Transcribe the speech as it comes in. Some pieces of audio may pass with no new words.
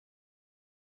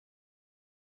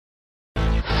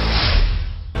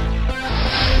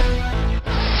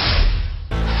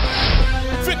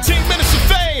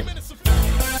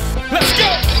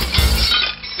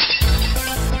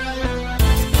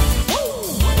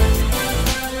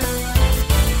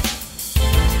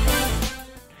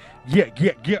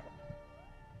Yeah.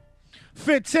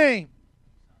 15.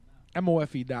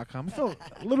 MOFE.com. I feel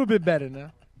a little bit better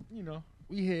now. You know,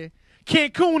 we here.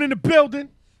 Cancun in the building.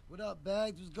 What up,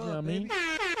 Bags? What's good, You know what I mean? baby?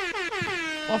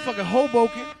 Motherfucking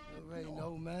Hoboken. You already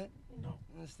know, man. You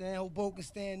understand? Hoboken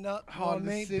stand up. You know Hard what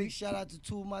I mean? city. Big shout out to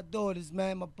two of my daughters,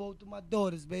 man. Both of my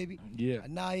daughters, baby. Yeah.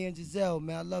 Anaya and Giselle,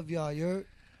 man. I love y'all, you heard?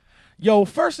 Yo,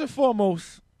 first and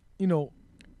foremost, you know,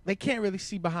 they can't really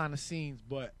see behind the scenes,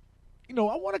 but, you know,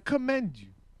 I want to commend you.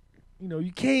 You know,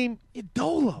 you came in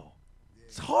dolo. Yeah.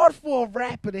 It's hard for a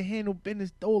rapper to handle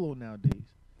business dolo nowadays.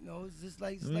 You know, it's just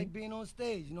like like being on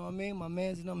stage, you know what I mean? My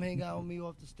mans and them hang out with me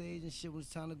off the stage and shit when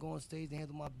it's time to go on stage and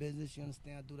handle my business, you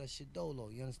understand? I do that shit dolo,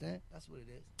 you understand? That's what it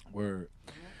is. Word.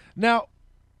 Now,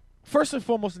 first and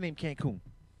foremost, the name Cancun.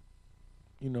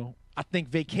 You know, I think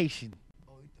vacation.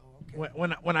 Okay.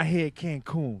 When I hear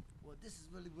Cancun. Well, this is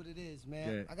really what it is,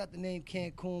 man. Yeah. I got the name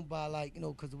Cancun by, like, you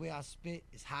know, because the way I spit,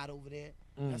 it's hot over there.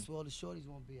 That's where all the shorties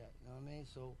want to be at, you know what I mean?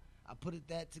 So I put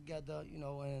that together, you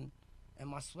know, and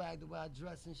my swag, the way I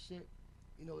dress and shit,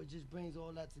 you know, it just brings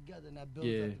all that together, and that builds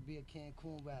up to be a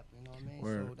Cancun rapper, you know what I mean?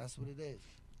 Word. So that's what it is.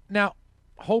 Now,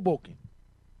 Hoboken,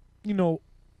 you know,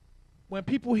 when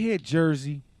people hear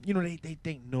Jersey, you know, they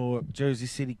think Newark, Jersey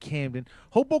City, Camden.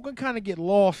 Hoboken kind of get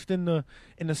lost in the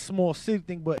small city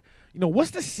thing, but, you know,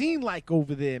 what's the scene like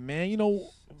over there, man? You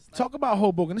know, talk about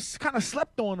Hoboken. It's kind of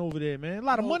slept on over there, man. A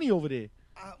lot of money over there.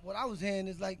 What I was hearing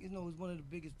is, like, you know, it's one of the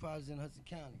biggest projects in Hudson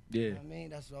County. Yeah. You know what I mean?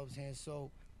 That's what I was hearing. So,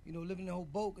 you know, living in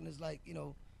Hoboken is like, you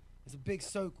know, it's a big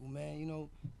circle, man. You know,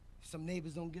 some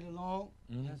neighbors don't get along.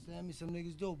 You understand me? Some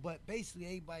niggas do. But basically,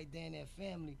 everybody down there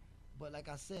family. But like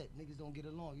I said, niggas don't get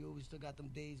along. You always still got them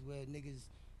days where niggas,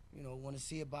 you know, want to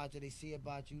see about you. They see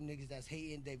about you. Niggas that's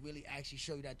hating, they really actually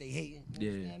show you that they hating. You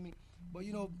understand me? But,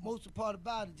 you know, most of the part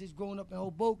about it, just growing up in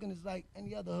Hoboken is like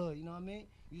any other hood, you know what I mean?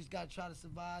 You just got to try to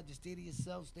survive, just stay to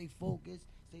yourself, stay focused,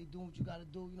 stay doing what you got to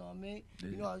do, you know what I mean?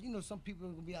 Yeah. You know, some people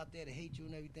are going to be out there to hate you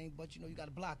and everything, but, you know, you got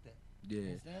to block that. Yeah.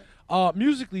 You understand?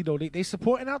 Musically, though, they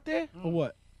supporting out there or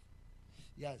what?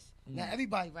 Yes. Now,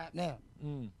 everybody rap now.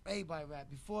 Everybody rap.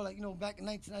 Before, like, you know, back in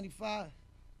 1995,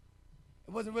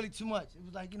 it wasn't really too much. It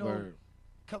was like, you know, a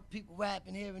couple people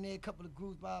rapping here and there, a couple of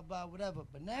groups, blah, blah, whatever.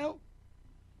 But now,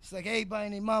 it's like everybody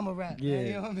and their mama rap, man,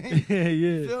 you know what I mean?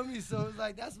 You feel me? So it's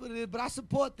like, that's what it is. But I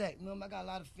support that. You know, I got a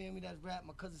lot of family that rap.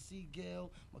 My cousin C.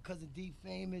 Gale, my cousin D.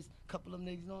 Famous, a couple of them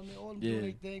niggas, you know what I mean? All them doing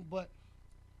their thing. But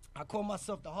I call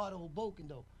myself the heart of Hoboken,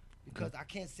 though. Because I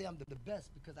can't say I'm the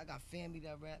best because I got family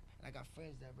that rap and I got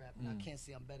friends that rap and I can't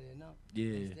say I'm better than them.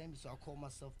 You understand me? So I call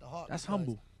myself the heart. That's because,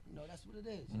 humble. You know, that's what it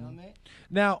is. You know what I mean?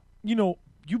 Now, you know,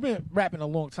 you've been rapping a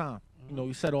long time. You know,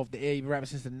 you set off the air, you've been rapping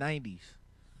since the 90s.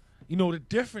 You know, the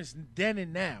difference then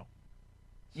and now.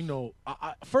 You know,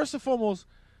 first and foremost,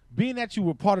 being that you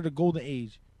were part of the golden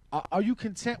age, are you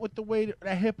content with the way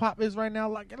that hip-hop is right now?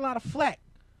 Like, get a lot of flack.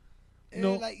 You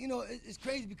know, like, you know, it's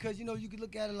crazy because, you know, you can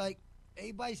look at it like,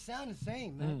 everybody sound the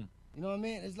same, man. You know what I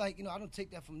mean? It's like, you know, I don't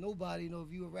take that from nobody. You know,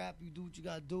 if you a rapper, you do what you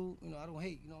gotta do. You know, I don't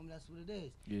hate. You know, I mean, that's what it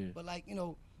is. Yeah. But like, you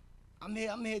know, I'm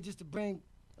here just to bring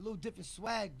a little different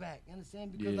swag back. You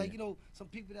understand? Because like, you know, some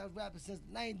people that was rapping since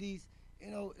the '90s,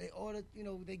 you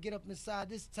know, they get up inside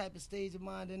this type of stage of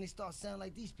mind and they start sounding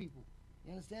like these people.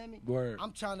 You understand me? Word.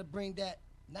 I'm trying to bring that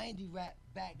 '90 rap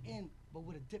back in, but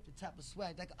with a different type of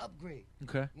swag, like an upgrade.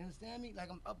 Okay. You understand me? Like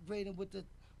I'm upgrading with the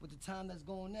time that's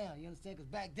going now. You understand? Because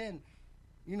back then,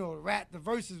 you know, the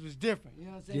verses was different. You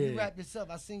know what I'm saying? You rap yourself.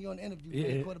 I seen you on the interview.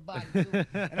 Man, caught a body too.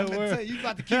 And I'm gonna tell you, you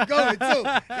about to keep going too.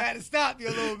 I had to stop you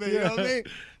a little bit. You know what I mean?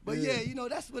 But yeah, you know,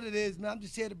 that's what it is, man. I'm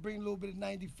just here to bring a little bit of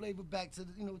 '90 flavor back to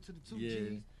the, you know, to the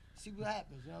 2Gs. See what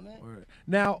happens. You know what I mean? Word.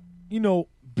 Now, you know,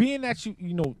 being that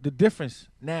you know the difference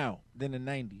now than the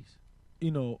 '90s, you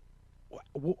know.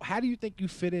 How do you think you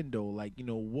fit in though? Like, you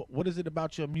know, what is it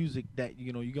about your music that,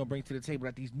 you know, you're gonna bring to the table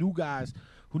that these new guys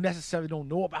who necessarily don't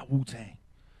know about Wu-Tang,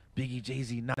 Biggie,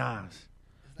 Jay-Z, Nas?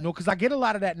 You know, because I get a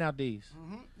lot of that nowadays.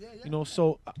 You know,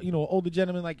 so you know, older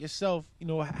gentlemen like yourself, you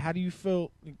know, how do you feel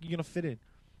you're gonna fit in?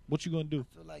 What you gonna do?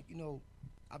 I feel like, you know,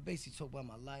 I basically talk about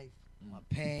my life, my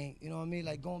pain. You know what I mean?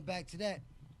 Like going back to that,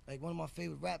 like one of my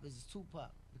favorite rappers is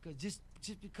Tupac, because just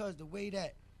because the way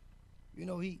that, you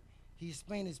know, he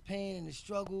explained his pain and his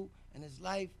struggle and his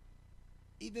life.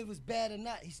 Even if it was bad or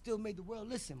not, he still made the world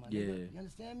listen, my nigga. You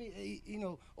understand me? You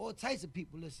know, all types of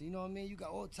people listen. You know what I mean? You got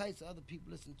all types of other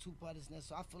people listening to Tupac, this and that.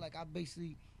 So I feel like I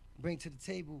basically bring to the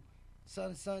table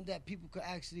something that people could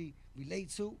actually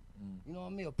relate to. You know what I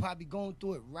mean? Or probably going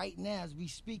through it right now as we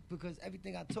speak, because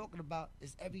everything I'm talking about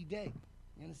is every day.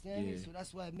 You understand me? So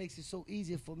that's why it makes it so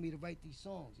easier for me to write these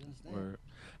songs. You understand? Word.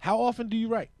 How often do you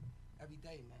write? every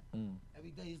day, man.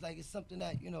 Every day is like it's something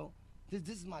that, you know, this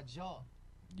is my job.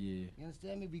 Yeah. You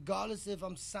understand me? Regardless if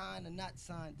I'm signed or not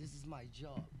signed, this is my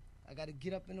job. I got to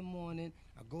get up in the morning,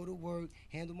 I go to work,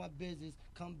 handle my business,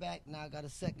 come back, now I got a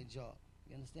second job.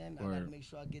 You understand me? I got to make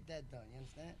sure I get that done. You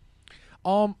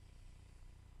understand?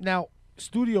 Now,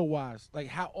 studio-wise, like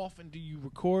how often do you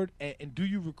record, and do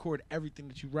you record everything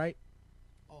that you write?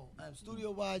 Oh,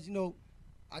 studio-wise, you know,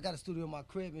 I got a studio in my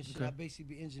crib and shit. Okay. I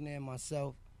basically be engineering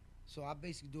myself. So I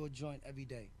basically do a joint every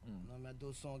day. You know what I mean? I do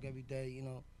a song every day, you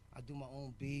know. I do my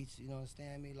own beats, you know,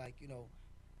 understand me? Like, you know,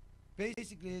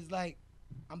 basically it's like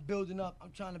I'm building up.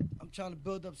 I'm trying to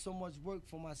build up so much work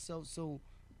for myself, so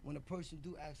when a person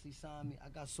do actually sign me, I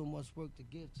got so much work to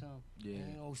give to them. Yeah.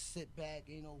 And, you know, sit back,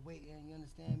 you know, wait, and you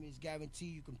understand me? It's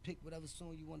guaranteed you can pick whatever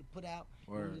song you want to put out.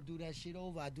 You want to do that shit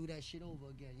over, I do that shit over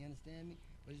again. You understand me?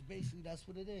 But it's basically that's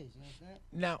what it is. You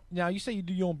understand? Now you say you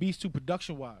do your own beats too,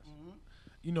 production-wise.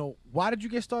 You know, why did you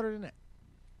get started in that?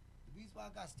 The beats why I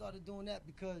got started doing that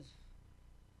because,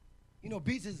 you know,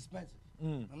 beats is expensive.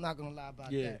 I'm not gonna lie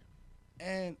about that.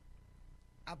 And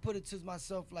I put it to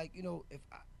myself like, you know,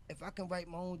 if I can write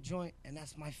my own joint and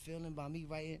that's my feeling by me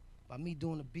writing, by me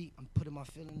doing the beat, I'm putting my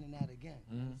feeling in that again.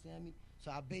 You understand me?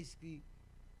 So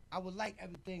I would like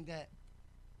everything that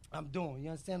I'm doing. You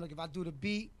understand? Like if I do the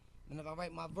beat and if I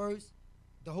write my verse,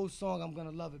 the whole song I'm gonna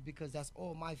love it because that's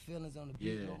all my feelings on the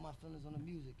beat, and all my feelings on the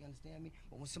music. You understand me?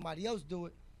 But when somebody else do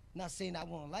it, not saying I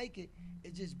won't like it,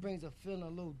 it just brings a feeling a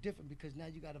little different because now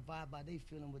you got to vibe by they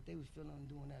feeling what they was feeling and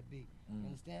doing that beat. You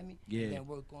understand me? Yeah. And then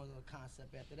work on the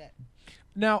concept after that.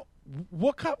 Now,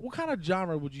 what kind of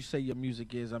genre would you say your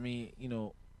music is? I mean, you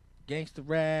know, gangster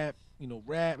rap, you know,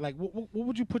 rap. Like, what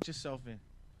would you put yourself in?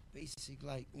 Basic,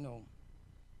 like, you know,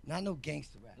 not no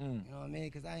gangster rap. You know what I mean?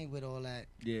 Because I ain't with all that.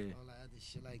 Yeah. All that other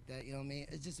shit like that. You know what I mean?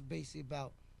 It's just basically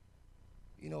about,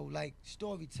 you know, like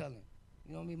storytelling.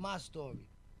 You know what I mean? My story.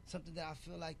 Something that I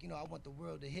feel like, you know, I want the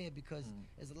world to hear because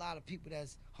there's a lot of people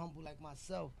that's humble like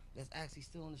myself that's actually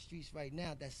still on the streets right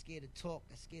now that's scared to talk,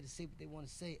 that's scared to say what they want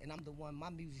to say, and I'm the one, my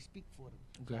music speak for them.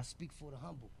 Okay. So I speak for the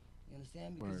humble. You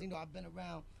understand me? Because, you know, I've been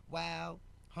around wild,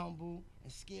 humble,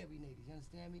 and scary niggas. You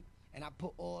understand me? And I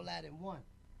put all that in one.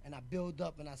 And I build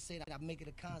up and I say that I make it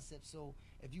a concept. So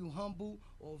if you humble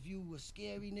or if you a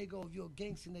scary nigga or if you a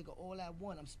gangster nigga, all at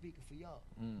one, I'm speaking for y'all.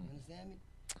 You understand me?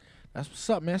 That's what's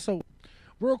up, man. So,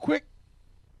 real quick,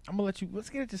 I'm gonna let you. Let's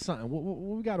get into something. What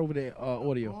we got over there?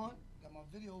 Audio. Got my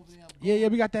video over there. Yeah,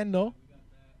 we got that. No.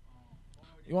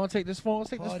 You want to take this phone? Let's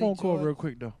take this phone call real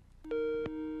quick though.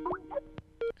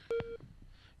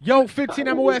 Yo, 15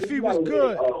 MOFE, what's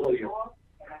good?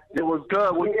 It was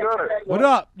good. What's good? What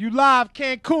up? You live,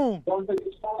 Cancun? What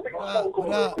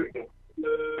up?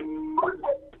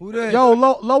 Who that? Yo,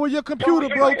 lower your computer,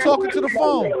 bro. Talking to the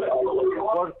phone.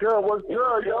 What's good? What's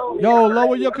good, yo? Yo,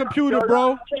 lower your computer,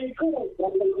 bro.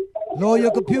 Lower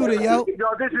your computer, yo.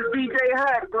 Yo, this is DJ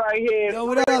Hack right here. Yo,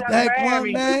 what up, Hack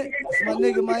One, man? It's my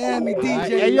nigga Miami DJ.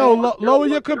 Hey, yo, lower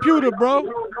your computer, bro.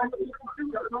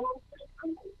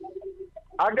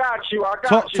 I got you. I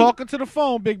got you. Talking to the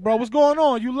phone, big bro. What's going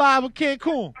on? You live with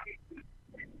Cancun?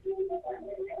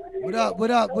 What up? What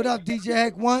up? What up, DJ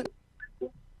Hack One?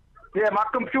 Yeah, my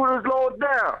computer's lowered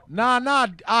down. Nah.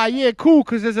 Yeah, cool,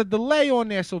 because there's a delay on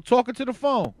there, so talking to the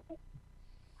phone.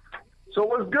 So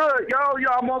what's good? Yo,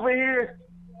 I'm over here.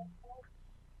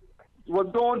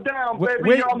 What's going down,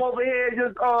 baby? Yo, I'm over here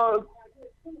just,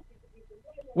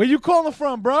 Where you calling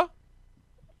from, bro?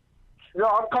 Yo,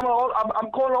 I'm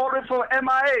calling all this from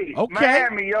MIA. Okay.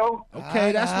 Miami, yo.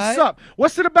 Okay, that's what's up.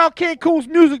 What's it about Cancun's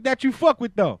music that you fuck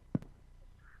with, though?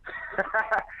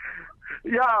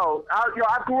 Yo,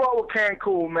 I grew up with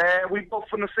Cancun, man. We both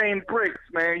from the same bricks,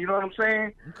 man. You know what I'm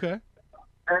saying? Okay.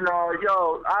 And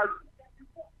yo,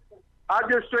 I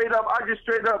just straight up,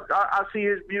 I see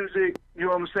his music. You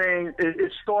know what I'm saying?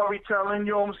 It's storytelling.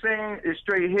 You know what I'm saying? It's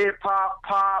straight hip hop,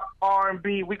 pop,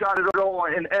 R&B. We got it all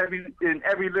in every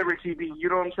lyrics he be. You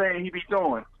know what I'm saying? He be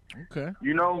doing. Okay.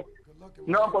 You know.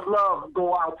 Nothing but love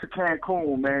go out to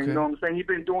Cancun, man. Okay. You know what I'm saying? He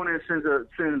been doing it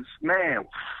since man.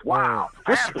 Wow.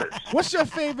 What's your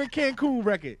favorite Cancun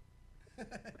record?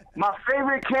 My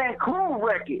favorite Cancun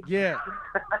record. Yeah.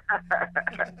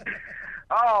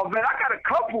 Oh man, I got a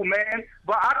couple, man.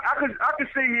 But I could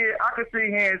sit here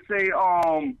and say,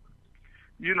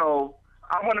 you know,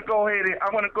 I want to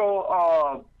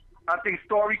go. I think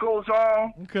Story Goes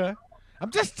On. Okay.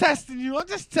 I'm just testing you.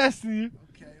 Okay.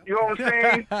 You know what I'm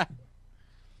saying?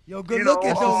 Yo, good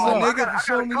looking though, my nigga, for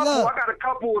showing me love. I got a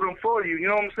couple of them for you. You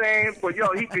know what I'm saying? But yo,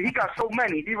 he got so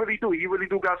many. He really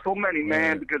do got so many,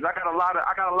 man. Because I got a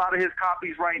lot of his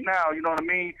copies right now. You know what I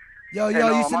mean? Yo, and, you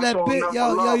should I'm let showing big. nothing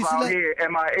Yo, love you should out let. here,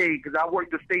 MIA, because I work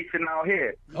the station out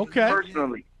here. Okay.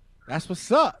 Personally. That's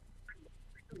what's up.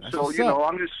 That's So, what's you up. know,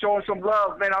 I'm just showing some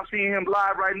love, man. I'm seeing him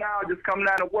live right now, just coming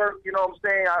out of work, you know what I'm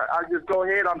saying? I just go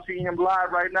ahead, I'm seeing him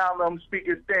live right now, let him speak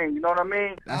his thing, you know what I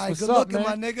mean? That's All right, what's good up, looking,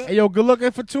 man. my nigga. Hey, yo, good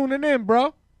looking for tuning in,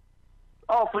 bro.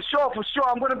 Oh, for sure.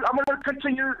 I'm gonna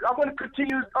continue.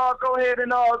 Go ahead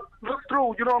and look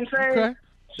through. You know what I'm saying? Okay.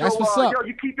 That's so, what's up. Yo,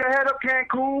 you keep your head up,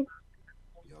 Cancun.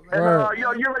 And Word.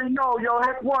 yo, you already know, yo,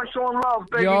 Heck One showing love,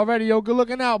 baby. You already, yo, good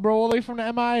looking out, bro. All the way from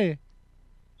the MIA.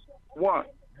 One.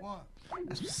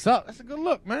 That's what's up. That's a good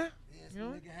look, man. Yeah, You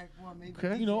know? nigga Heck One, maybe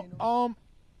Okay. You DJ, know,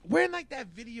 we're in like that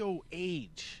video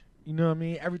age. You know what I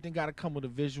mean? Everything got to come with a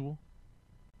visual.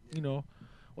 You know,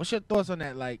 what's your thoughts on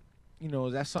that? Like, you know,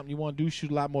 is that something you want to do?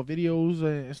 Shoot a lot more videos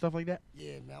and stuff like that?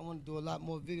 Yeah, man, I want to do a lot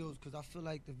more videos because I feel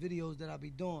like the videos that I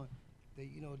be doing, they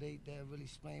really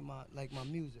explain my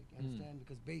music. You understand?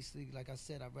 Because basically, like I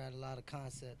said, I write a lot of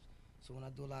concepts. So when I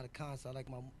do a lot of concepts, I like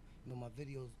my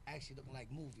videos actually looking like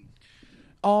movies.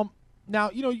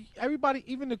 Now, you know, everybody,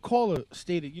 even the caller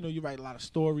stated, you know, you write a lot of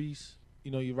stories.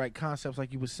 You know, you write concepts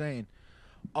like you were saying.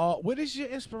 Where does your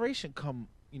inspiration come,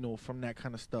 you know, from that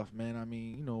kind of stuff, man? I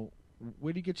mean, you know,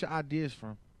 where do you get your ideas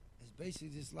from? It's basically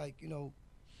just like, you know,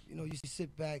 you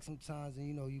sit back sometimes and,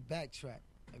 you know, you backtrack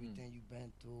everything you've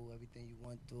been through, everything you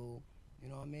went through. You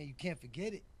know what I mean? You can't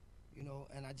forget it, you know,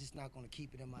 and I just not going to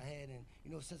keep it in my head. And,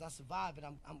 you know, since I survived it,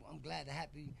 I'm glad and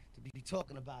happy to be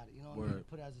talking about it, you know what I mean?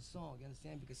 Put it as a song, you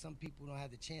understand? Because some people don't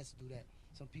have the chance to do that.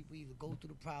 Some people either go through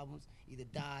the problems, either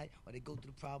die, or they go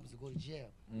through the problems and go to jail.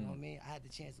 You know what I mean? I had the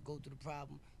chance to go through the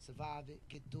problem, survive it,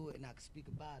 get through it, and I could speak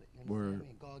about it. You understand what I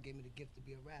mean? God gave me the gift to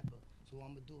be a rapper. So what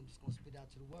I'm going to do, I'm just going to spit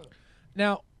out to the world.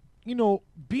 Now, you know,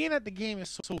 being at the game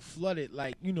is so flooded,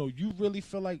 like, you know, you really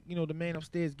feel like, you know, the man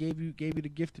upstairs gave you the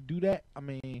gift to do that? I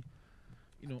mean,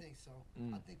 you know. I think so.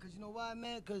 I think because, you know why,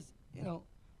 man? Because, you know,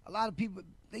 a lot of people,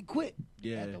 they quit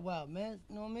after a while, man.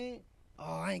 You know what I mean?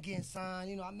 Oh, I ain't getting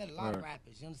signed. You know, I met a lot of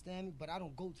rappers, you understand me? But I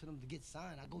don't go to them to get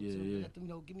signed. I go to them to let them, you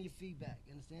know, give me your feedback,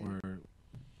 you understand me?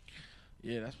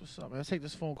 Yeah, that's what's up, man. Let's take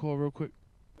this phone call real quick.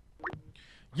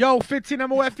 Yo,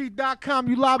 15mofe.com,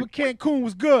 you live with Cancun,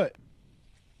 what's good?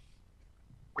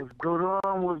 What's good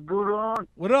on? What's good on?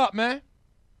 What up, man?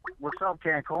 What's up,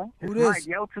 Cancun? Who It's this? Mike,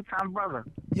 yo, two-time brother.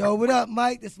 Yo, what up,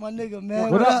 Mike? This my nigga, man.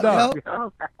 What up, yo?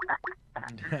 Yo.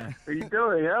 How you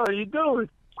doing, yo? How you doing?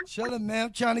 Chillin', man.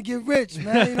 I'm trying to get rich,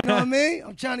 man. You know what I mean?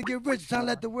 I'm trying to get rich. I'm trying to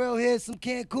let the world hear some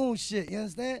Cancun shit. You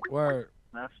understand? Word.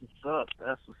 That's what's up.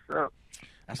 That's what's up.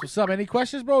 That's what's up. Any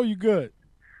questions, bro? You good?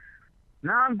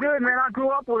 Nah, I'm good, man. I grew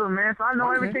up with him, man, so I know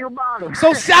everything about him.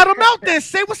 So shout him out there.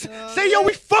 Say yo,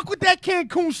 we fuck with that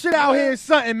Cancun shit out here or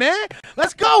something, man.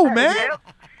 Let's go, man. Yeah.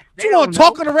 You want to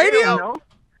talk on the They radio? don't know.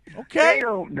 Okay. They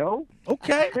don't know.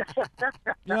 Okay. You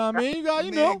know what I mean? You got,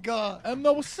 you know. God. Let them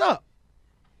know what's up.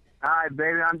 All right,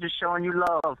 baby. I'm just showing you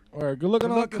love. All right, good looking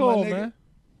Good on the looking, call, my nigga. man.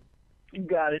 You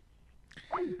got it.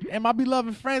 And my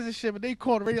beloved friends and shit, but they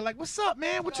call the radio like, "What's up,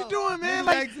 man? What you doing, man? niggas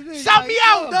Like, asking me, shout like, me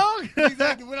out, yo. dog."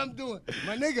 Exactly what I'm doing.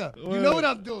 My nigga, you Word. know what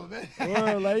I'm doing, man.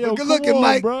 Word, like, yo, But good come looking, on,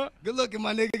 Mike. bro. Good looking,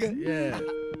 my nigga. Yeah.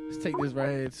 Let's take this right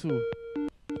here, too.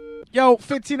 Yo,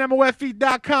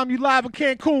 15mofe.com, you live in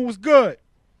Cancun. What's good?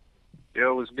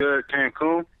 Yo, what's good,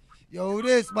 Cancun? Yo, who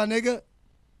this, my nigga?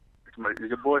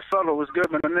 Your boy Fellow, what's good,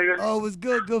 my nigga? Oh, what's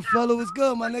good, good fella? What's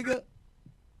good, my nigga?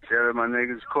 Yeah, my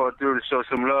niggas called through to show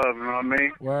some love, you know what I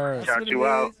mean? Word. That's Shout what you it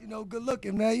out. is. You know, good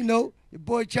looking, man. You know, your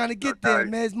boy trying to get there, Alright.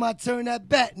 man. It's my turn at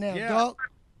bat now, Yeah. dog.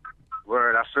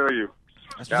 Word, I feel you.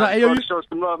 That's Yeah, what's up. I Hey, yo, just you, show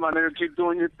some love, my nigga. Keep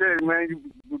doing your thing, man.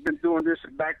 We've been doing this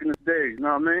back in the day, you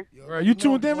know what I mean? Yo, Word, you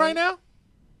tuned in boy. right now?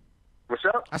 What's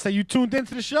up? I say you tuned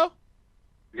into the show?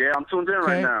 Yeah, I'm tuned in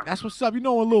Okay. right now. That's what's up. You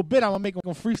know, in a little bit, I'm going to make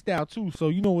them freestyle, too, so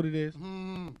you know what it is.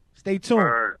 Stay tuned.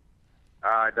 Word. All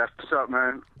right, that's what's up,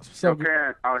 man. That's what's up. Okay,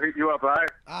 I'll hit you up, all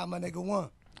right? My nigga won.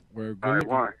 Word, All good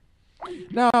right, looking.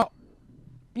 one. Now,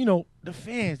 you know, the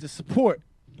fans, the support,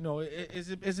 you know, is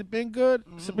it been good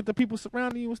with the people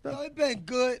surrounding you and Yo, stuff? it been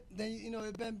good. Then you know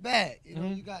it been bad. You know,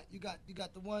 you got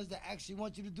the ones that actually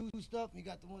want you to do stuff, and you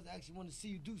got the ones that actually want to see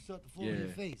you do stuff to fall in your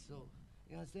Yeah. face. So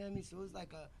you understand me? So it's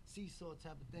like a seesaw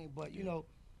type of thing. But you know,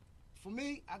 for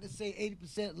me, I could say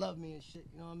 80% love me and shit.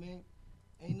 You know what I mean?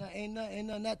 Ain't nothing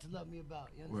not to love me about.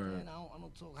 You understand? Word. I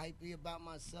don't talk hypey about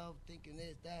myself, thinking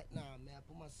this, that. Nah, man, I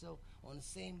put myself on the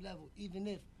same level, even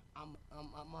if I'm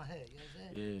my head. You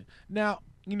understand? Yeah. Now,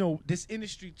 you know, this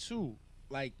industry too,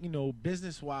 like, you know,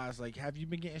 business wise, like, have you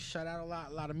been getting shut out a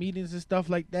lot of meetings and stuff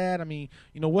like that? I mean,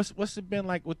 you know, what's it been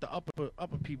like with the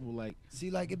upper people, like? See,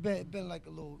 like it been like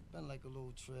a little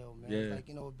trail, man. Yeah. Like,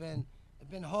 you know, it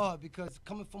been hard because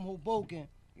coming from Hoboken,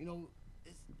 you know,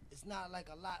 it's not like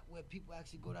a lot where people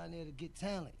actually go down there to get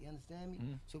talent. You understand me?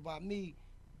 Mm-hmm. So by me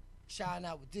shouting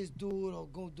out with this dude or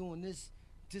doing this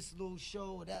little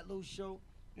show or that little show,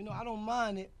 you know, I don't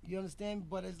mind it. You understand me?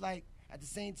 But it's like at the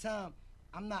same time,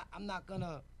 I'm not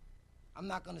gonna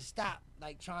stop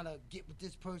like trying to get with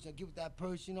this person or get with that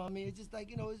person. You know what I mean? It's just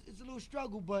like, you know, it's a little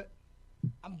struggle, but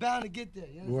I'm bound to get there.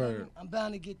 You understand me? I'm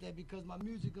bound to get there because my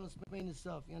music gonna explain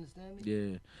itself. You understand me?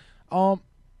 Yeah.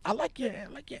 I like your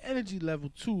energy level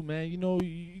too, man. You know,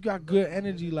 you got good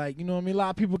energy. Like, you know what I mean? A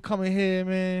lot of people come in here,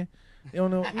 man. They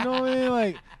don't know, you know what I mean?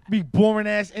 Like, be boring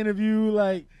ass interview,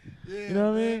 like, Yeah, you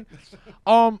know what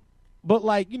I mean? But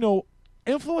like, you know,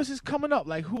 influences coming up.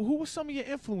 Like, who were some of your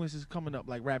influences coming up,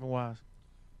 like rapping wise?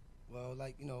 Well,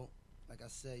 like, you know, like I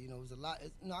said, you know, it was a lot.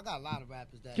 You know, I got a lot of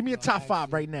rappers that. Give me a top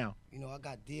five right now. You know, I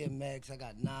got Dee-X, I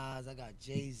got Nas, I got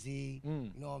Jay-Z.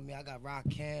 You know what I mean? I got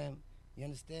Rakim. You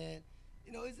understand?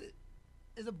 You know,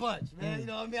 it's a bunch, man. You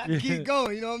know what I mean? I can keep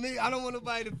going, you know what I mean? I don't want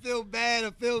nobody to feel bad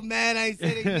or feel mad I ain't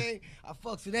say their name. I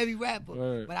fucks with every rapper.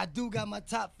 Right. But I do got my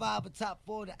top 5 or top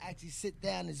 4 to actually sit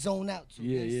down and zone out to.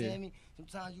 You understand me?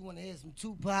 Sometimes you want to hear some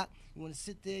Tupac. You want to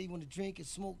sit there, you want to drink and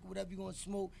smoke whatever you want to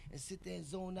smoke and sit there and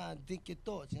zone out and think your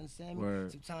thoughts. You understand me?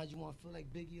 Right. Sometimes you want to feel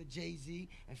like Biggie or Jay-Z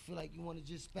and feel like you want to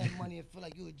just spend money and feel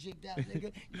like you a jigged out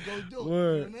nigga. You go do it.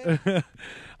 Word. You know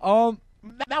what I mean?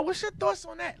 Now, what's your thoughts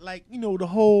on that? Like, you know, the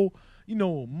whole, you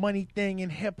know, money thing in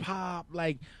hip hop.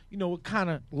 Like, you know, it kind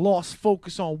of lost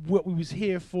focus on what we was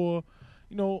here for.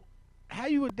 You know, how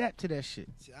you adapt to that shit?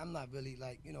 See, I'm not really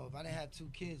like, you know, if I didn't have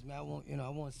 2 kids, man, I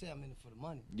won't say I'm in it for the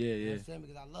money. Yeah, You yeah. understand me?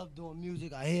 Because I love doing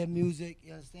music. I hear music.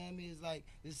 You understand me? It's like,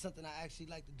 this is something I actually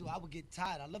like to do. I would get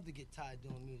tired. I love to get tired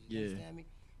doing music. You Yeah. understand me?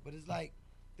 But it's like,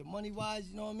 the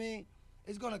money-wise, you know what I mean?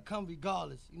 It's gonna come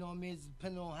regardless. You know what I mean? It's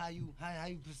depending on how you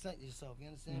present yourself. You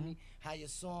understand me? How your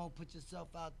song, put yourself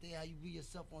out there, how you be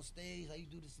yourself on stage, how you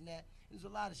do this and that. There's a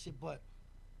lot of shit, but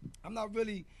I'm not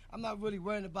really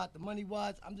worrying about the money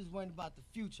wise. I'm just worrying about the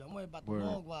future. I'm worrying about the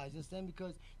long wise. You understand?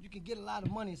 Because you can get a lot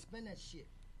of money and spend that shit.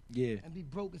 Yeah. And be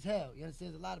broke as hell. You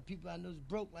understand? There's a lot of people I know is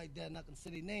broke like that. I'm not gonna say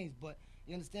their names, but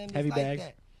you understand me? Heavy it's like bags.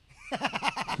 that.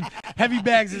 Heavy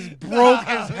Bags is broke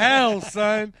as hell,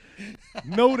 son.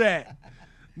 Know that.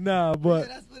 Nah, but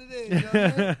Yeah, that's what it is. You know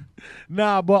what I mean?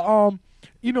 nah, but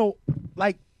you know,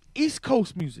 like East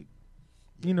Coast music,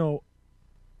 you know,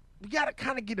 we gotta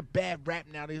kind of get a bad rap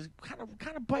nowadays. Kind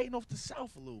of biting off the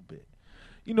South a little bit.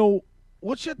 You know,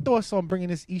 what's your thoughts on bringing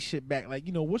this East shit back? Like,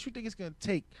 you know, what you think it's gonna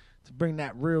take to bring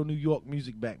that real New York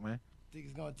music back, man? I think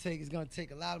it's gonna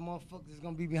take a lot of motherfuckers that's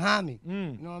gonna be behind me.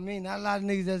 You know what I mean? Not a lot of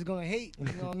niggas that's gonna hate. You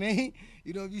know what I mean?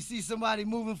 You know, if you see somebody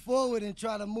moving forward and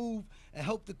try to move and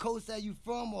help the coast that you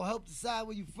from or help the side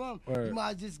where you from, you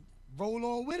might just roll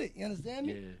on with it. You understand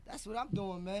me? Yeah. That's what I'm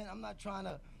doing, man. I'm not trying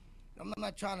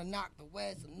to knock the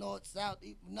West, the North, South,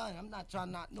 none. I'm not trying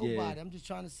to knock nobody. Yeah. I'm just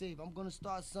trying to say if I'm gonna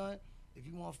start, son, if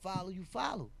you want to follow, you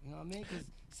follow. You know what I mean? Because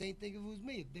same thing if it was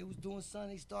me. If they was doing something,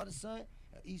 they started something,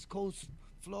 East Coast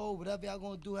flow, whatever y'all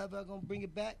gonna do, however y'all gonna bring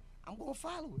it back, I'm gonna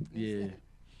follow it. You understand?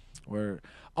 Word.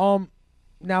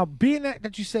 Now being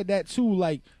that you said that too,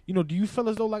 like, you know, do you feel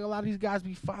as though like a lot of these guys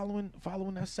be following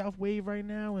that South wave right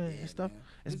now and stuff? Man.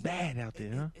 It's bad out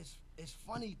there, huh? It's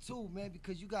funny too, man,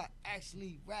 because you got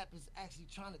rappers actually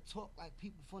trying to talk like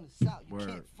people from the South. You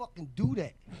can't fucking do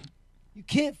that. You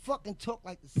can't fucking talk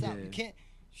like the South. Yeah. You can't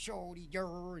shorty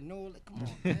and all that. Come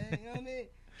on, man. You know what I mean?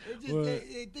 It just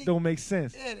they think, don't make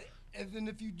sense. Yeah,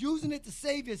 if you're using it to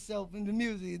save yourself in the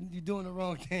music, you're doing the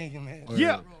wrong thing, man.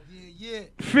 Yeah. Yeah.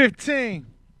 15.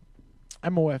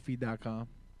 MOFE.com.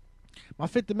 My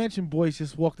Fifth Dimension boys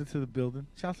just walked into the building.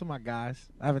 Shout out to my guys.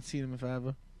 I haven't seen them in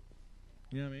forever.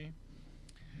 You know what I mean?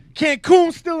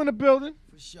 Cancun still in the building.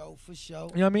 For sure. You know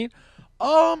what I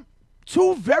mean?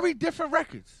 2 very different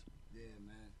records. Yeah,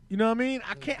 man. You know what I mean?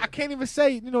 I can't even say,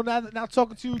 you know, now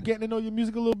talking to you, getting to know your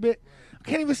music a little bit, I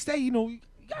can't even say, you know, you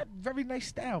got very nice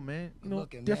style, man. You know,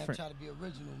 looking, different. Man, I'm trying to be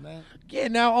original, man. Yeah,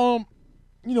 now,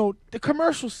 you know, the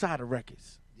commercial side of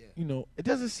records, Yeah. you know, it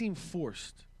doesn't seem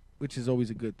forced, which is always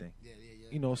a good thing. Yeah.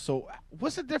 You know, so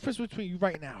what's the difference between you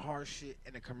writing that hard shit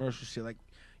and the commercial shit? Like,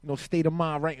 you know, state of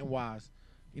mind writing wise.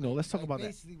 You know, let's talk about that.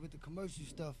 Basically, with the commercial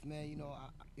stuff, man, you know,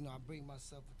 I bring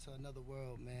myself into another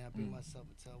world, man. I bring myself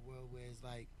into a world where it's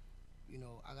like, you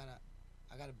know,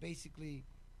 I gotta basically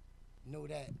know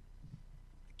that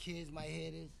the kids might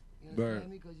hear this. You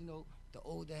understand me? Because, you know, the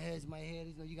older heads might hear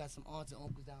this. You know, you got some aunts and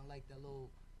uncles down like that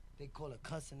little, they call it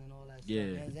cussing and all that stuff.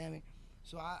 You understand me?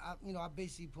 So I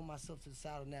basically put myself to the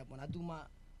side on that. When I do my,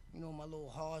 you know, my little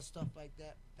hard stuff like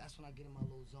that, that's when I get in my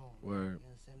little zone. Word. You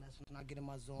understand? That's when I get in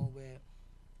my zone where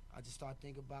I just start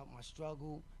thinking about my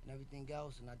struggle and everything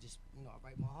else, and I just, I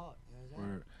write my heart. You know what I'm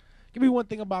saying? Word. Give me one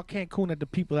thing about Cancun that the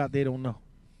people out there don't know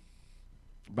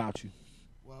about you.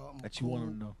 Well, I'm that cool, you want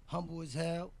them to know. Humble as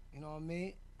hell. You know what I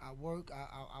mean? I work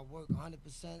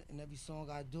 100% in every song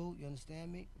I do. You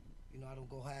understand me? I don't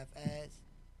go half-ass,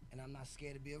 and I'm not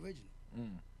scared to be original.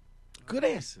 Good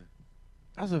answer.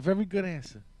 That was a very good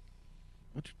answer.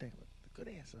 What you think? Good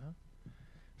answer, huh?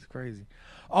 It's crazy.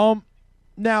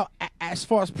 Now, as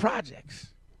far as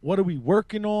projects, what are we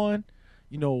working on?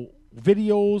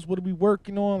 Videos. What are we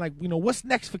working on? Like, what's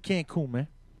next for Cancun, man?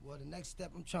 Well, the next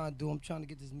step I'm trying to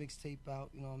get this mixtape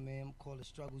out. You know what I mean? I'm call it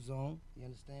Struggle Zone. You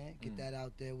understand? Get that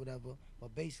out there, whatever.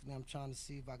 But basically, I'm trying to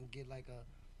see if I can get like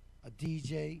a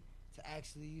DJ to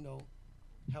actually,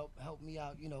 help me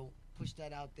out. Push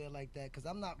that out there like that, because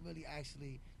I'm not really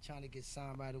actually trying to get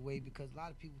signed right away, because a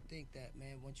lot of people think that,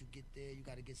 man, once you get there you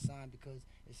got to get signed, because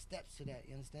it steps to that.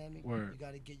 You understand me? Word. You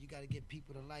got to get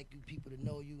people to like you, people to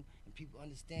know you, and people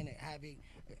understand that,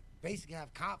 basically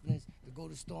have confidence to go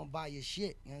to the store and buy your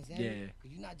shit. You understand? Yeah.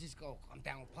 Because you're not just go, I'm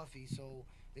down with Puffy, so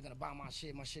they're gonna buy my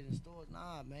shit in stores.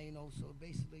 Nah, man. So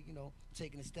basically,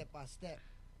 taking it step by step.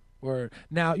 Word.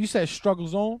 Now, you said Struggle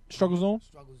Zone. Struggle Zone.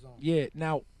 Struggle Zone. Yeah.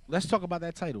 Now, let's talk about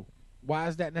that title. Why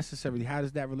is that necessary? How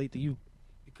does that relate to you?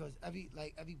 Because every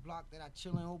block that I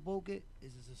chill in Hoboken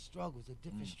is a struggle. It's a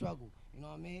different struggle. You know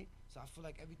what I mean? So I feel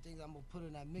like everything that I'm gonna put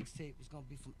in that mixtape is gonna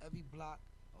be from every block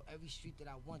or every street that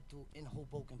I went through in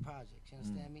Hoboken projects. You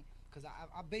understand me? Because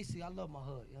I basically love my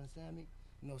hood. You understand me?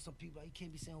 Some people, you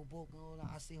can't be saying Hoboken all the time.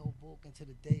 I say Hoboken to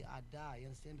the day I die. You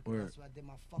understand? Because that's where I did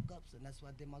my fuck ups, and that's where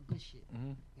I did my good shit.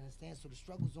 You understand? So the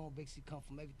struggle zone basically come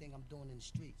from everything I'm doing in the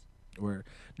streets. Word.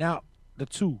 Now, the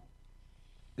two.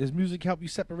 Does music help you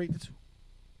separate the two?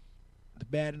 The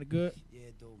bad and the good? Yeah,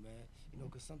 it do, man.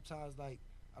 Because sometimes, like,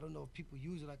 I don't know if people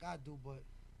use it like I do, but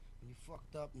when you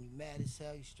fucked up and you mad as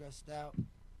hell, you stressed out,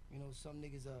 some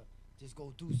niggas just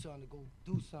go do something, or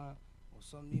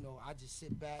some, I just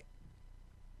sit back,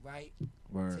 right?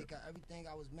 Word. Take out everything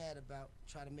I was mad about,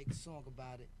 try to make a song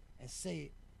about it, and say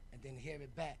it, and then hear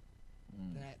it back.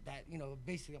 Then that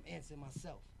basically I'm answering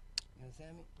myself. You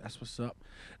understand me? That's what's up.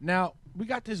 Now, we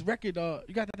got this record.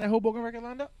 You got that Hoboken record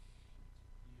lined up?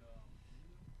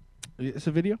 It's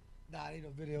a video? Nah, it ain't no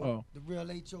video. Oh. The real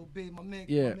H.O.B. My man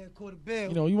caught a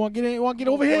bill. You want to get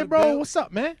over here, bro? What's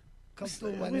up, man? Come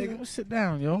through, my nigga. Let's sit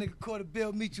down, yo. Nigga caught a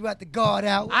bill, meet you at the guard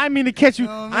out. I didn't mean to catch you.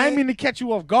 I didn't mean to catch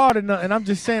you off guard or nothing. I'm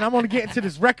just saying I'm gonna get into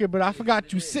this record, but I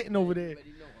forgot you sitting over there.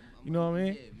 You know what I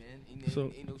mean? Yeah, man.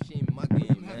 So- Ain't no shame in my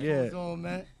game, man. Yeah. Headphones on,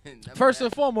 man. First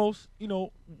and foremost,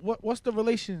 what's the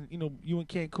relation, you and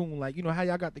Cancun, like, how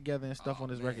y'all got together and stuff on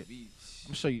this record? I'm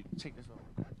gonna show you. Take this off.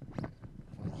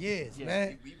 Yes, Yeah.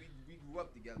 man. We grew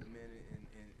up together, man,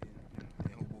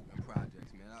 in Hoboken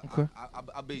projects, man. Okay.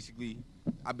 I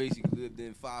basically lived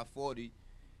in 540.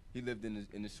 He lived in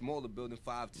the smaller building,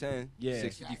 510. Yeah.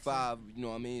 655. You know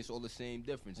what I mean? It's all the same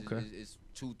difference. Okay. It's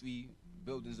 2-3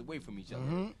 buildings away from each other.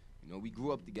 Mhm. We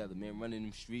grew up together, man, running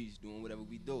them streets, doing whatever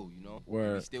we do, Word.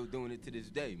 And we still doing it to this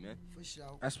day, man. For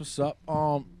sure. That's what's up.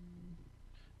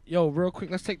 Yo, real quick,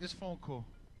 let's take this phone call.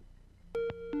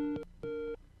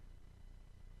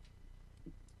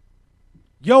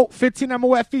 Yo,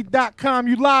 15mofe.com.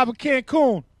 You live with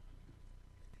Cancun.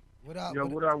 What up? Yo,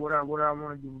 what up? I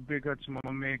want to give a big up to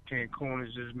my man Cancun.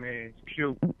 Is this man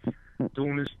cute,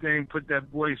 doing this thing. Put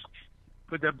that boy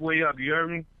up. You heard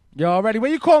me? Yo, already.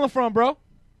 Where you calling from, bro?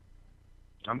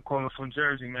 I'm calling from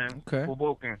Jersey, man. Okay.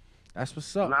 Hoboken. That's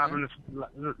what's up. Live, Man.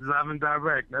 live and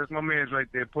direct. That's my man's right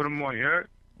there. Put him on. You heard?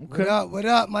 Okay. What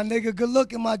up, my nigga? Good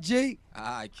looking, my G. All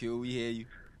right, Q, we hear you.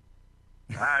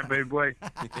 All right, baby boy.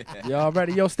 Yo,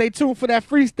 already. Yo, stay tuned for that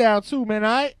freestyle too, man.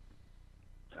 All right.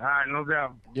 All right, no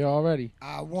doubt. Yo, already.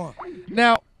 I want.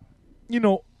 Now,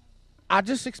 I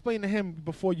just explained to him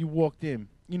before you walked in.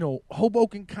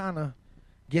 Hoboken kind of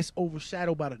gets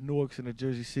overshadowed by the Newarks and the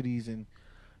Jersey cities and,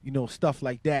 stuff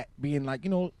like that. Being like,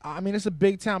 I mean, it's a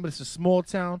big town, but it's a small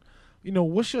town.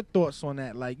 What's your thoughts on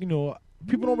that? Like,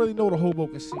 people don't really know the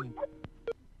Hoboken scene.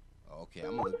 Okay,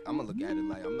 I'm gonna look at it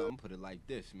like I'm gonna put it like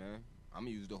this, man. I'm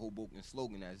gonna use the Hoboken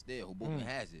slogan that's there. Hoboken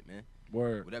has it, man.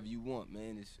 Word. Whatever you want,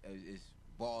 man. It's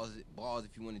bars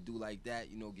if you want to do like that.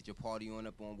 Get your party on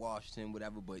up on Washington,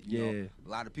 whatever. But you know, a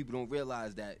lot of people don't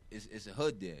realize that it's a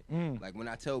hood there. Like when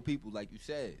I tell people, like you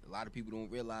said, a lot of people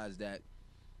don't realize that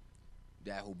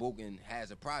Hoboken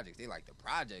has a project. They like the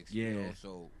projects,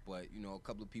 So, but a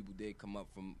couple of people did come up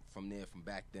from there from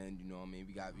back then. You know what I mean?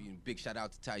 We got big shout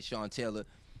out to Tyshawn Taylor.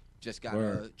 Just got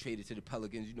traded to the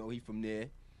Pelicans. He from there.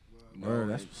 Word,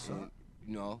 that's what's up.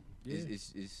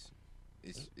 It's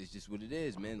it's just what it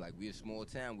is, man. Like, we a small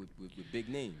town with big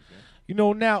names, man. You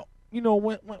know, now, you know,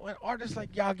 when artists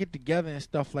like y'all get together and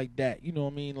stuff like that, you know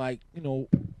what I mean? Like, you know,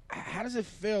 how does it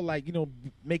feel like, you know,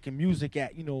 making music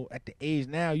at, you know, at the age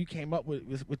now you came up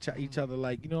with each other?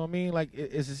 Like, you know what I mean? Like,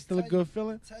 is it still a good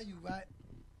feeling? Tell you, right?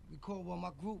 We called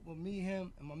my group with me,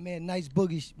 him, and my man Nice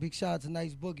Boogie. Big shout out to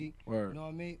Nice Boogie. Word. You know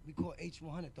what I mean? We call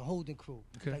H100 the Holding Crew.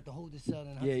 Okay. Like the Holding Cell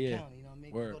in Hudson County. You know what I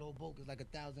mean? Word. We go to Hoboken, there's like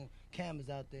 1,000 cameras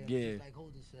out there. Yeah. It's like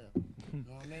Holding Cell. You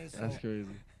know what I mean? So, That's crazy.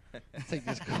 Take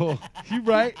this call. You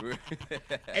right?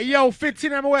 Hey, yo,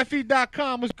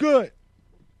 15mofe.com. What's good?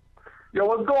 Yo,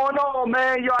 what's going on,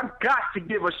 man? Yo, I got to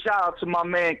give a shout out to my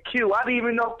man Q. I didn't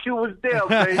even know Q was there,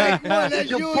 baby. That's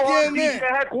your you boy, again, man. DJ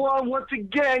Heck One, once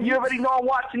again. You already know I'm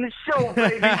watching the show,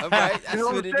 baby. All right, that's You know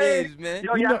what I'm it saying? is, man.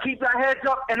 Yo, y'all keep your heads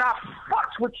up, and I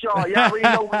fucks with y'all. Y'all already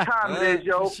know what time it is,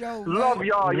 yo. Show, Love man.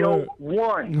 y'all, yo.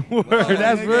 One. Word,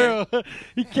 that's real.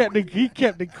 He kept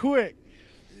it quick.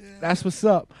 That's what's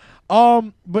up.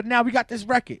 But now we got this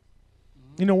record.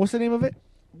 You know, what's the name of it?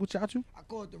 What y'all to? I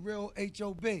call it the real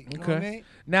H.O.B. You know what I mean?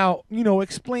 Now, you know,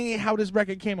 explain how this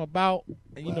record came about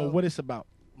and, you know, Well, what it's about.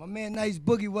 My man Nice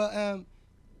Boogie, well,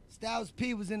 Styles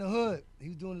P was in the hood. He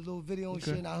was doing his little video and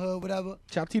shit in the hood, whatever.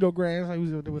 Chaptito Grams. He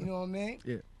was with You him. know what I mean?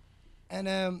 Yeah.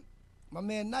 And my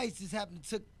man Nice just happened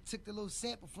to took the little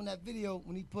sample from that video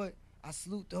when he put I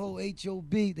salute the whole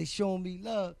H.O.B. They showing me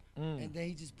love. And then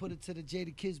he just put it to the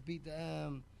Jada Kiss beat,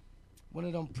 the one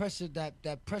of them pressure,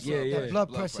 that pressure, that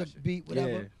blood pressure beat, whatever.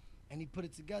 Yeah. And he put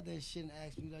it together and shit and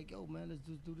asked me like, yo, man, let's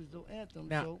just do this little anthem.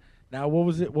 Now, what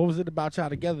was it about y'all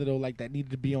together though? Like that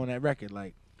needed to be on that record,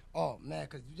 like. Oh man,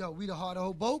 cause yo, we the heart of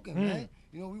Hoboken, man.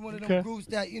 You know, we one of them groups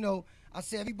that, you know, I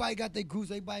say everybody got their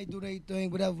groups, everybody do their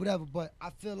thing, whatever. But I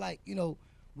feel like, you know,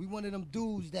 we one of them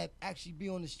dudes that actually be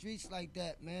on the streets like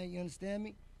that, man. You understand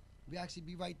me? We actually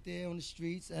be right there on the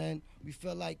streets, and we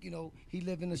feel like, you know, he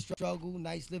living the struggle,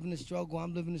 Nice living the struggle,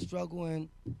 I'm living the struggle, and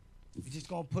we just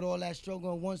gonna put all that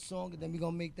struggle in one song, and then we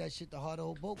gonna make that shit the heart of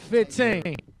Hoboken.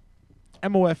 15.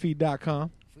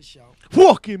 MOFE.com. For sure.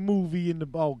 Fucking movie in the,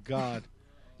 oh God.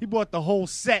 He brought the whole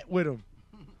set with him.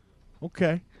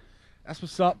 Okay. That's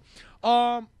what's up.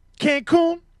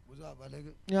 Cancun. What's up, my nigga?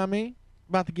 You know what I mean?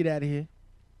 About to get out of here.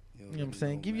 Yo, You know what I'm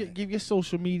saying? Give your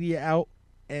social media out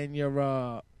and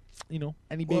your you know,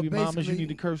 any baby mamas you need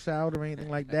to curse out or anything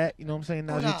like that. You know what I'm saying?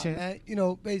 Now's your chance. Man. You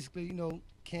know, basically, you know,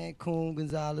 Cancun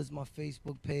Gonzalez, my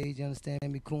Facebook page, you understand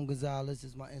me? Kun Gonzalez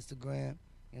is my Instagram,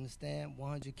 you understand?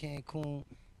 100 Cancun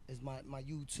is my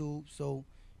YouTube, so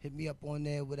hit me up on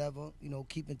there, whatever. You know,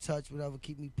 keep in touch, whatever.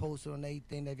 Keep me posted on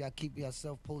everything. That y'all keep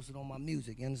yourself posted on my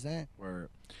music, you understand? Word.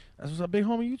 That's what's up, big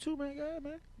homie. You too, man. Go ahead,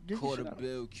 man. Quarter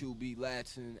Bill QB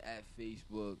Latin at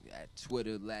Facebook, at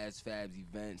Twitter, Last Fabs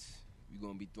Events. We're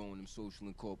going to be throwing them social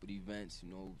and corporate events, you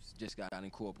know, just got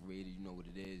incorporated, you know what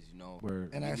it is, you know. Word.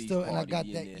 And I got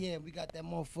that, we got that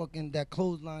motherfucking, that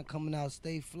clothesline coming out,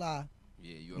 Stay Fly.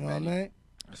 Yeah, you know what I mean?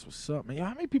 That's what's up, man. Yo,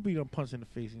 how many people you done punched in the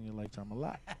face in your lifetime? A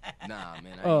lot. Nah,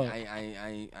 man,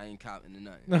 I ain't copping to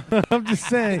nothing. I'm just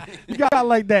saying, he got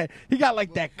like that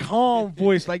calm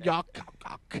voice, like y'all,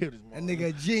 I'll kill this man. That nigga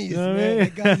a genius, you know man. I mean?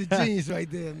 That guy's a genius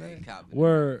right there, man.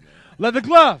 Word. Leather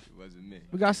Glove. It wasn't me.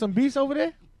 We got some beats over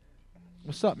there.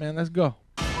 What's up, man? Let's go.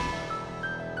 Some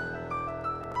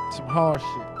hard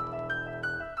shit.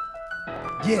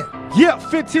 Yeah,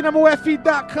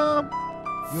 15mofe.com.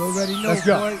 You already know, Let's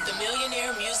go. boy.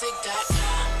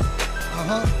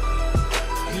 TheMillionaireMusic.com.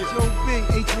 H.O.B.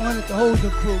 H100, the Holding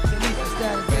Crew. Tanisha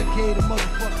Status, a.k.a. the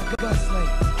motherfucking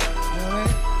gunslinger. You know what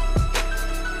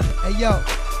I mean? Hey, yo,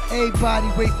 everybody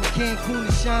wait for Cancun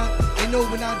to shine. They know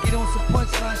when I get on some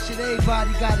punchline shit,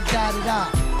 everybody gotta die.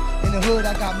 In the hood,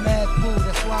 I got mad pool,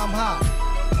 that's why I'm hot.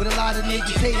 With a lot of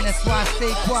niggas hating, that's why I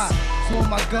stay quiet. So when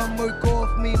my gun murk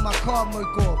off, me and my car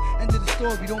murk off. End of the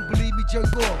story, don't believe me,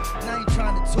 jerk off. Now you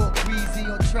trying to talk breezy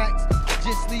on tracks.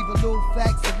 Just leave a little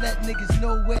facts and let niggas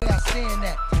know where I stand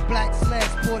at. Black /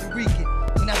 Puerto Rican.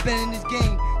 And I've been in this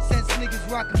game since niggas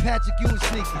rockin' Patrick Ewing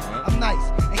sneakers. I'm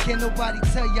nice, and can't nobody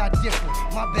tell y'all different.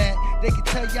 My bad, they can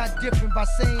tell y'all different by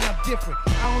saying I'm different.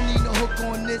 I don't need no hook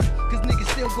on this, cause niggas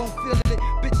still gon' feel it.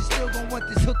 Bitches still gon' want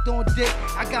this hooked on dick.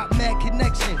 I got mad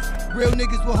connections, real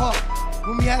niggas with heart.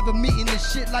 When we have a meeting,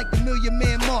 this shit like the Million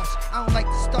Man March. I don't like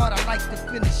to start, I like to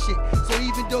finish shit. So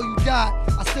even though you died,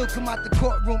 I still come out the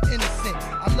courtroom innocent.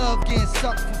 I love getting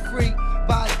sucked for free.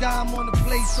 Buy a dime on the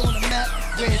place on the map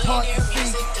where it's hard to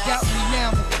see. Doubt me now,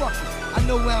 but fuck it. I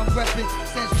know where I'm reppin'.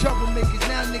 Since troublemakers,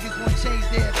 now niggas won't change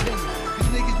their opinion. Cause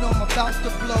niggas know I'm about to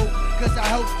blow. Cause I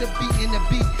help the beat and the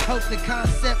beat help the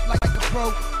concept like a pro.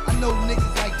 I know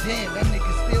niggas like, damn, that nigga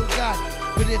still got it.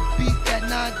 But if beat that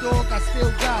 9 dog, I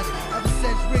still got it. Ever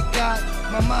since Rick died,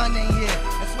 my mind ain't here.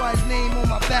 That's why his name on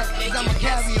my back, cause I'ma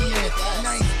carry him here. And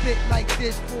I ain't spit like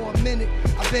this for a minute.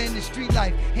 I've been in the street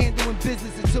life, handling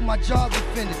business until my job is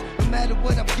finished. No matter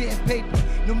what, I'm getting paper.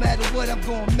 No matter what, I'm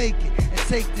gonna make it. And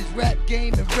take this rap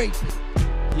game and rape it.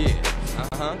 Yeah,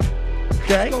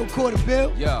 Okay. Go quarter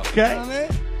bill. Yo. Okay. You know what I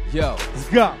mean? Yo. Let's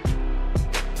go.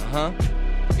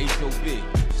 H.O.B.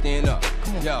 Stand up.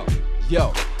 Come on.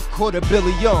 Yo. Quarter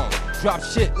billion. Drop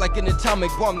shit like an atomic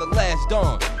bomb the last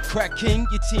dawn. Crack king,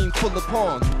 your team full of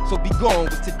pawns. So be gone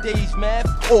with today's math,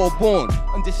 all born.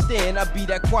 Understand, I be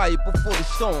that quiet before the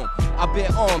storm. I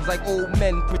bear arms like old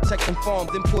men protecting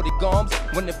farms, imported garms.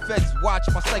 When the feds watch,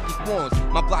 my psychic warns.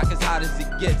 My block as hot as it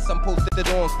gets. I'm posted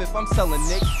on Fifth, I'm selling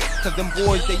nicks. Cause them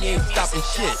boys, they ain't stopping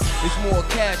shit. It's more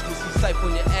cash, we see sight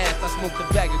on your ass. I smoked a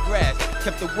bag of grass.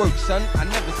 Kept the work, son, I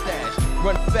never stash.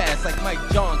 Run fast like Mike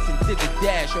Johnson did the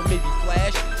dash, or maybe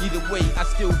Flash. Either way, I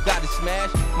still gotta smash.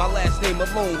 My last name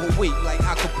alone will wait like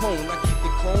Al Capone. I keep the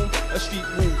chrome, a street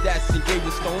rule that's engraved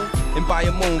in stone. And by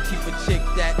a moan, keep a chick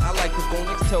that I like to phone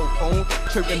next telephone.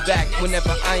 Chirping back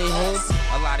whenever I ain't home.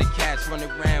 A lot of cats run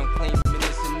around claiming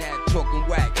this and that, talking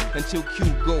whack. Until Q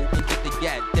go and get the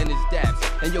gat, then it's daps.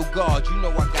 And yo, God, you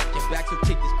know I got your back, so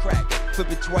take this crack.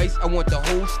 Flip it twice, I want the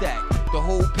whole stack, the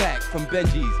whole pack, from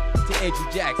Benji's to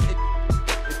Andrew Jack's. Hey,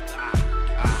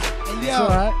 yo. It's all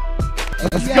right.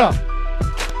 Let's yo. go.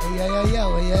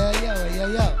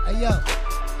 Hey, yo.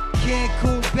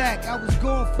 Cancun back, I was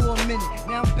gone for a minute.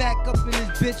 Now I'm back up in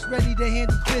this bitch, ready to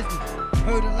handle business.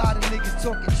 Heard a lot of niggas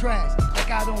talking trash,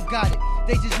 like I don't got it.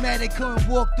 They just mad they couldn't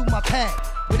walk through my path.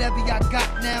 Whatever y'all got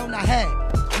now, I had.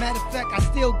 Matter of fact, I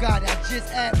still got it. I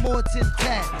just add more to the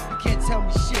tab. You can't tell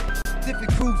me shit.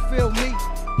 Different crew feel me.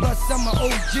 Plus I'm an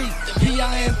OG, PIMP.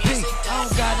 I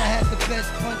don't gotta have the best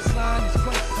punchline, it's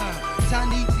crunch time. Time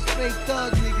to eat these fake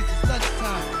thug niggas, it's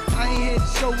lunchtime. I ain't here to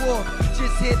show off,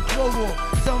 just here to throw off.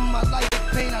 Some of my life is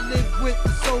pain I lived with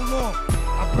for so long.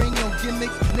 I bring no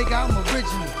gimmicks, nigga, I'm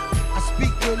original. I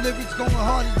speak real lyrics, going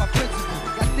hard is my principle.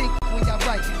 I think when y'all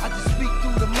write, I just speak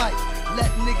through the mic. Let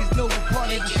niggas know what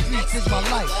part of the streets is my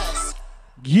life.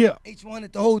 Yeah. H1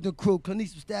 at the Hoboken crew,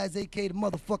 Clinique Staz, a.k.a. the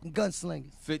motherfucking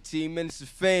gunslingers. 15 minutes of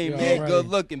fame, Yo, man. right. Good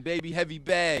looking, baby. Heavy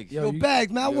bags. Yo,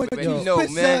 bags, man. I want already you to know,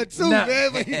 spit man. too,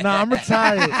 man. Nah, I'm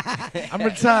retired. I'm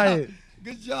retired.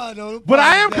 Good job, though. But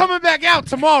I am coming back out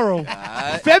tomorrow.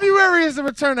 Alright. February is the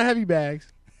return of Heavy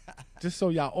Bags. Just so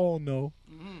y'all all know.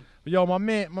 But yo, my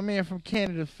man from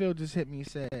Canada, Phil, just hit me and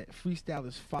said, freestyle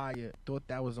is fire. Thought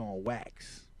that was on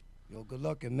wax. Yo, good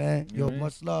looking, man. You Yo, know what I mean?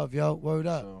 much love, yo. Word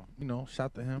up. So,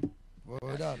 shout to him.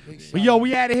 Word up. Big But shout yo, out.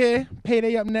 we out of here.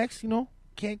 Payday up next,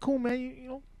 Cancun, man. You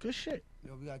know, good shit.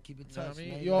 Yo, we gotta keep in You know what touch, I mean?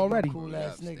 man. You already. Cool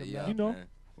ass Stay nigga, up, man. You know. man.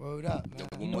 Word up, man.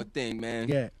 Yo, one more thing, man.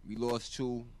 Yeah. We lost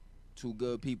two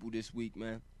good people this week,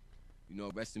 man.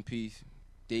 Rest in peace,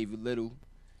 David Little,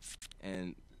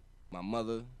 and my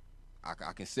mother.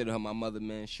 I consider her my mother,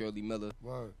 man, Shirley Miller.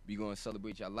 Word. We gonna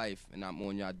celebrate your life, and I'm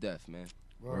on your death, man.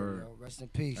 Word, yo. Rest in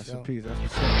peace, That's yo. a piece. That's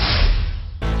what's up.